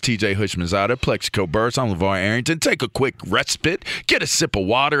Game. That is TJ Hushmanzada, Plexico Burst. I'm LeVar Arrington. Take a quick respite. Get a sip of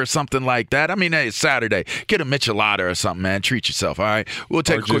water or something like that. I mean, hey, it's Saturday. Get a Michelada or something, man. Treat yourself, all right? We'll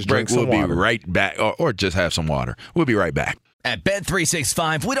take a quick break. We'll be right back. Or just have some water. We'll be right back. At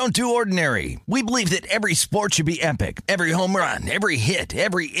Bet365, we don't do ordinary. We believe that every sport should be epic. Every home run, every hit,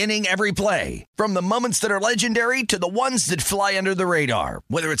 every inning, every play. From the moments that are legendary to the ones that fly under the radar.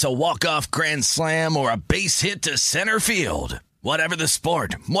 Whether it's a walk-off grand slam or a base hit to center field. Whatever the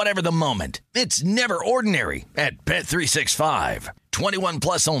sport, whatever the moment. It's never ordinary at Bet365. 21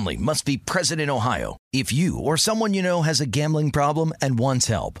 plus only. Must be present in Ohio. If you or someone you know has a gambling problem and wants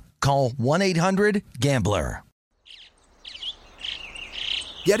help, call 1-800-GAMBLER.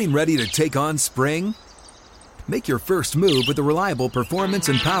 Getting ready to take on spring? Make your first move with the reliable performance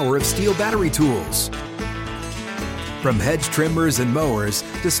and power of Steel battery tools. From hedge trimmers and mowers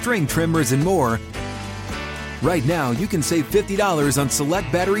to string trimmers and more, right now you can save $50 on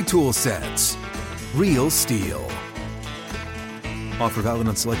select battery tool sets. Real Steel. Offer valid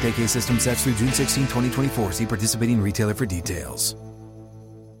on select AK system sets through June 16, 2024. See participating retailer for details.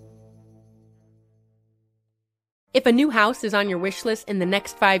 If a new house is on your wish list in the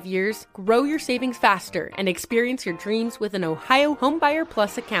next 5 years, grow your savings faster and experience your dreams with an Ohio Homebuyer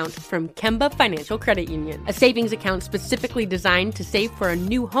Plus account from Kemba Financial Credit Union. A savings account specifically designed to save for a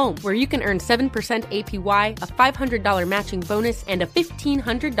new home where you can earn 7% APY, a $500 matching bonus, and a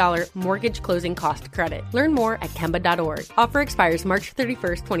 $1,500 mortgage closing cost credit. Learn more at Kemba.org. Offer expires March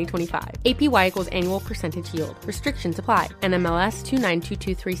 31st, 2025. APY equals annual percentage yield. Restrictions apply. NMLS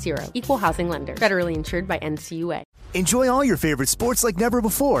 292230. Equal housing lender. Federally insured by NCUA. Enjoy all your favorite sports like never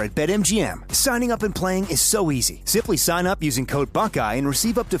before at BetMGM. Signing up and playing is so easy. Simply sign up using code Buckeye and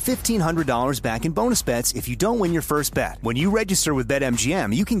receive up to $1,500 back in bonus bets if you don't win your first bet. When you register with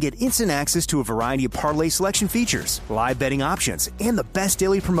BetMGM, you can get instant access to a variety of parlay selection features, live betting options, and the best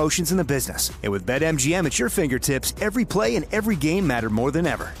daily promotions in the business. And with BetMGM at your fingertips, every play and every game matter more than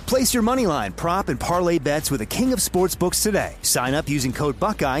ever. Place your moneyline, prop, and parlay bets with the king of sportsbooks today. Sign up using code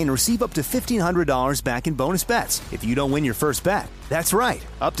Buckeye and receive up to $1,500 back in bonus bets if you don't win your first bet. That's right,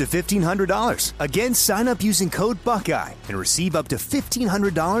 up to $1,500. Again, sign up using code Buckeye and receive up to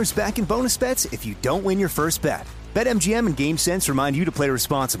 $1,500 back in bonus bets if you don't win your first bet. BetMGM and GameSense remind you to play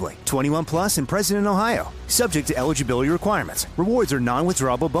responsibly. 21 plus and present in Ohio. Subject to eligibility requirements. Rewards are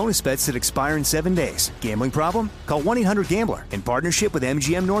non-withdrawable bonus bets that expire in 7 days. Gambling problem? Call 1-800-GAMBLER in partnership with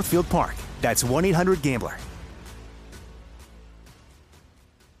MGM Northfield Park. That's 1-800-GAMBLER.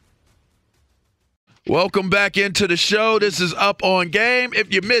 Welcome back into the show. This is Up On Game.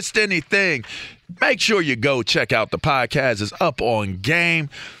 If you missed anything, make sure you go check out the podcast. It's Up On Game.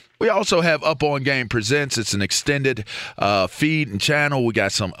 We also have Up On Game Presents. It's an extended feed and channel. We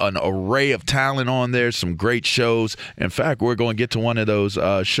got an array of talent on there, some great shows. In fact, we're going to get to one of those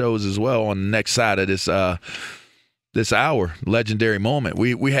shows as well on the next side of this hour, legendary moment.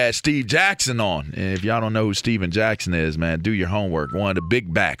 We had Steve Jackson on. And if y'all don't know who Steven Jackson is, man, do your homework. One of the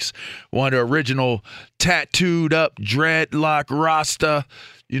big backs. One of the original tattooed up, dreadlock, Rasta,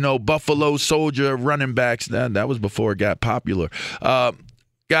 Buffalo Soldier running backs. That was before it got popular.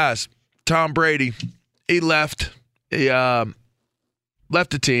 Guys, Tom Brady, he left. He left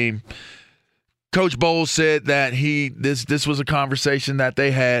the team. Coach Bowles said that this was a conversation that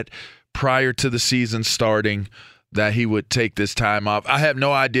they had prior to the season starting that he would take this time off. I have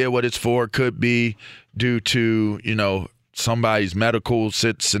no idea what it's for. Could be due to, somebody's medical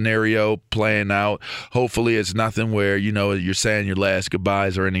scenario playing out. Hopefully it's nothing where, you're saying your last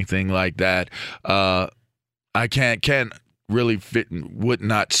goodbyes or anything like that. I can't really would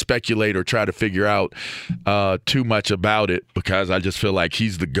not speculate or try to figure out too much about it, because I just feel like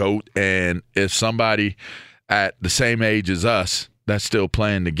he's the GOAT. And if somebody at the same age as us that's still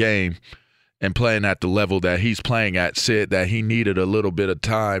playing the game and playing at the level that he's playing at said that he needed a little bit of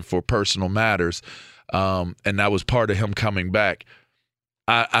time for personal matters, and that was part of him coming back,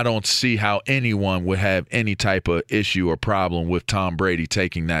 I don't see how anyone would have any type of issue or problem with Tom Brady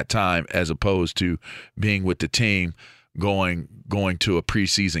taking that time as opposed to being with the team going to a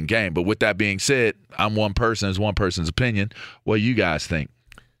preseason game. But with that being said, I'm one person. It's one person's opinion. What do you guys think?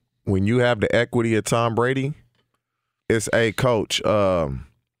 When you have the equity of Tom Brady, it's, hey, coach,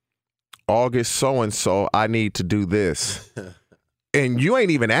 August so-and-so, I need to do this. And you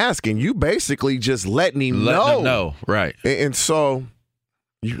ain't even asking. You basically just letting him know. Right. And so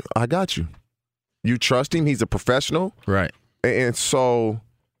I got you. You trust him. He's a professional. Right. And so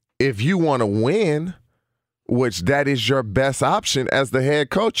if you want to win, which that is your best option as the head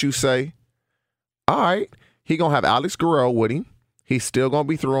coach, you say, all right, he going to have Alex Guerrero with him. He's still going to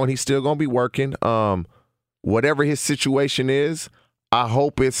be throwing. He's still going to be working. Whatever his situation is, I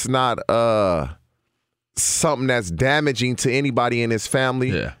hope it's not something that's damaging to anybody in his family.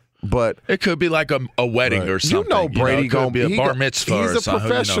 Yeah. But it could be like a wedding or something. Brady going to be a bar mitzvah. He's a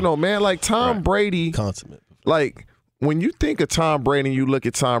professional, man. Like Tom Brady. Consummate. Like when you think of Tom Brady and you look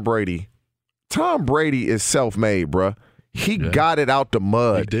at Tom Brady is self-made, bruh. He got it out the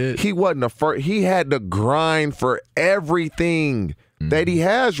mud. He did. He wasn't a first. He had to grind for everything that he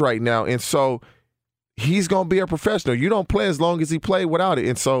has right now. And so he's going to be a professional. You don't play as long as he played without it.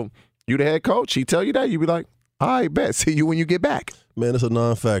 And so you the head coach. He tell you that. You be like, all right, bet. See you when you get back. Man, it's a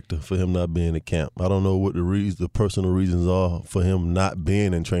non-factor for him not being in camp. I don't know what the personal reasons are for him not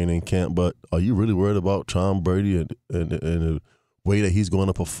being in training camp, but are you really worried about Tom Brady and the way that he's going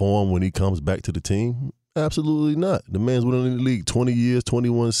to perform when he comes back to the team? Absolutely not. The man's been in the league 20 years,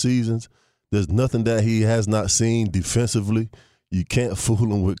 21 seasons. There's nothing that he has not seen defensively. You can't fool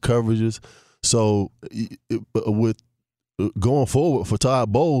him with coverages. So with going forward for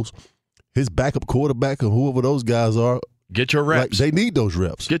Todd Bowles, his backup quarterback and whoever those guys are, get your reps. They need those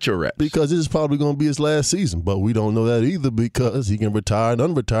reps. Get your reps. Because this is probably going to be his last season. But we don't know that either, because he can retire and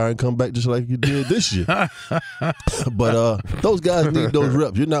unretire and come back just like he did this year. But those guys need those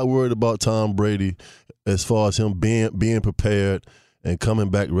reps. You're not worried about Tom Brady as far as him being prepared and coming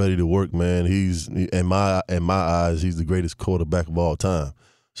back ready to work, man. He's in my eyes, he's the greatest quarterback of all time.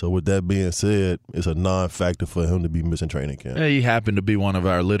 So with that being said, it's a non-factor for him to be missing training camp. Yeah, he happened to be one of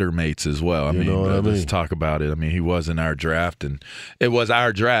our litter mates as well. I mean, let's mean? talk about it. I mean, he was in our draft, and it was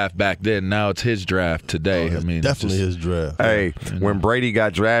our draft back then. Now it's his draft today. I mean, definitely his draft. Hey, when Brady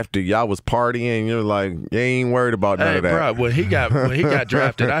got drafted, y'all was partying. You're like, you ain't worried about none of that. Bro, when he got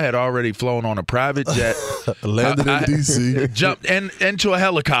drafted, I had already flown on a private jet, landed in D.C., jumped into a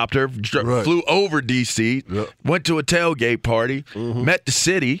helicopter, flew over D.C., went to a tailgate party, met the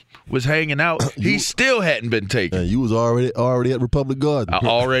city. Was hanging out. He still hadn't been taken. And you was already at Republic Garden.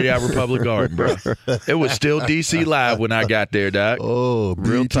 Already at Republic Garden, bro. It was still DC Live when I got there, Doc. Oh,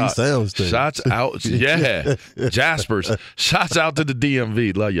 real talk. Soundstage. Shots out. Yeah. Jaspers. Shots out to the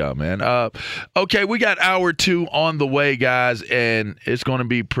DMV. Love y'all, man. Okay, we got hour 2 on the way, guys, and it's going to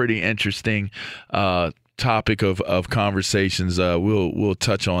be pretty interesting. Topic of conversations. We'll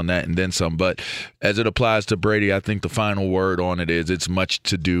touch on that and then some. But as it applies to Brady, I think the final word on it is it's much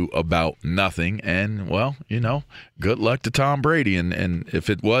to do about nothing. And, well, good luck to Tom Brady. And if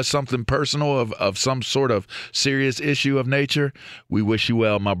it was something personal of some sort of serious issue of nature, we wish you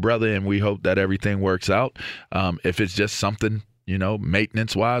well, my brother, and we hope that everything works out. If it's just something,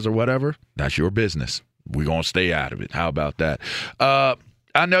 maintenance-wise or whatever, that's your business. We're going to stay out of it. How about that?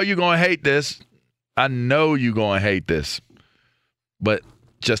 I know you're going to hate this. I know you're going to hate this, but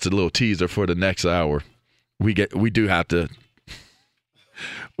just a little teaser for the next hour. We do have to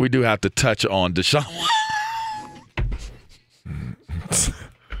touch on Deshaun.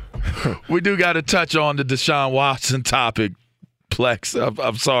 We do got to touch on the Deshaun Watson topic, Plex.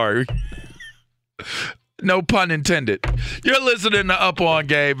 I'm sorry. No pun intended. You're listening to Up On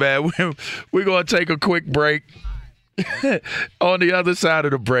Game, man. We're going to take a quick break. On the other side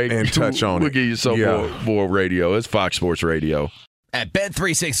of the break, and touch on we'll it. give you some more radio. It's Fox Sports Radio. At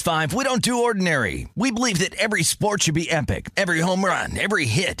Bet365, we don't do ordinary. We believe that every sport should be epic. Every home run, every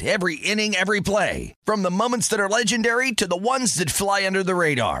hit, every inning, every play. From the moments that are legendary to the ones that fly under the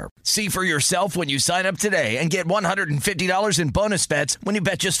radar. See for yourself when you sign up today and get $150 in bonus bets when you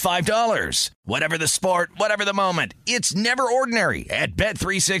bet just $5. Whatever the sport, whatever the moment, it's never ordinary at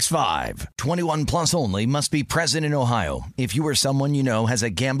Bet365. 21 plus only. Must be present in Ohio. If you or someone you know has a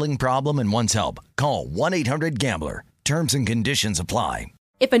gambling problem and wants help, call 1-800-GAMBLER. Terms and conditions apply.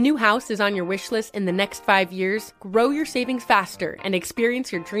 If a new house is on your wish list in the next 5 years, grow your savings faster and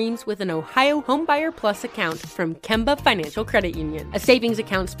experience your dreams with an Ohio Homebuyer Plus account from Kemba Financial Credit Union. A savings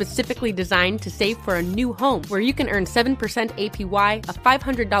account specifically designed to save for a new home where you can earn 7% APY,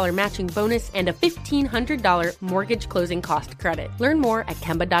 a $500 matching bonus, and a $1,500 mortgage closing cost credit. Learn more at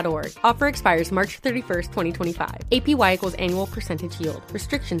Kemba.org. Offer expires March 31st, 2025. APY equals annual percentage yield.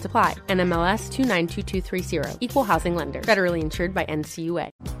 Restrictions apply. NMLS 292230. Equal housing lender. Federally insured by NCUA.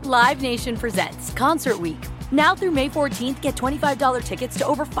 Live Nation presents Concert Week. Now through May 14th, get $25 tickets to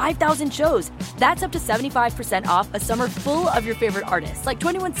over 5,000 shows. That's up to 75% off a summer full of your favorite artists like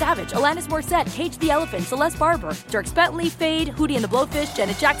 21 Savage, Alanis Morissette, Cage the Elephant, Celeste Barber, Dierks Bentley, Fade, Hootie and the Blowfish,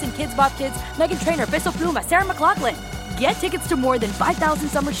 Janet Jackson, Kids Bop Kids, Meghan Trainor, Peso Pluma, Sarah McLachlan. Get tickets to more than 5,000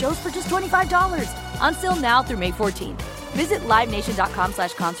 summer shows for just $25. On sale now through May 14th. Visit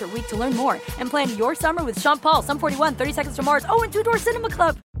LiveNation.com/Concert Week to learn more and plan your summer with Sean Paul, Sum 41, 30 Seconds to Mars, and Two Door Cinema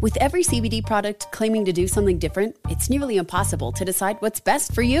Club. With every CBD product claiming to do something different, it's nearly impossible to decide what's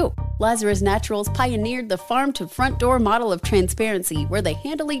best for you. Lazarus Naturals pioneered the farm-to-front-door model of transparency where they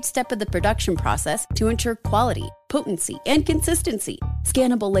handle each step of the production process to ensure quality, potency, and consistency.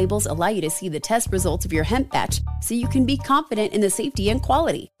 Scannable labels allow you to see the test results of your hemp batch so you can be confident in the safety and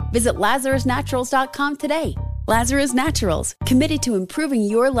quality. Visit LazarusNaturals.com today. Lazarus Naturals, committed to improving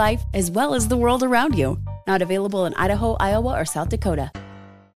your life as well as the world around you. Not available in Idaho, Iowa, or South Dakota.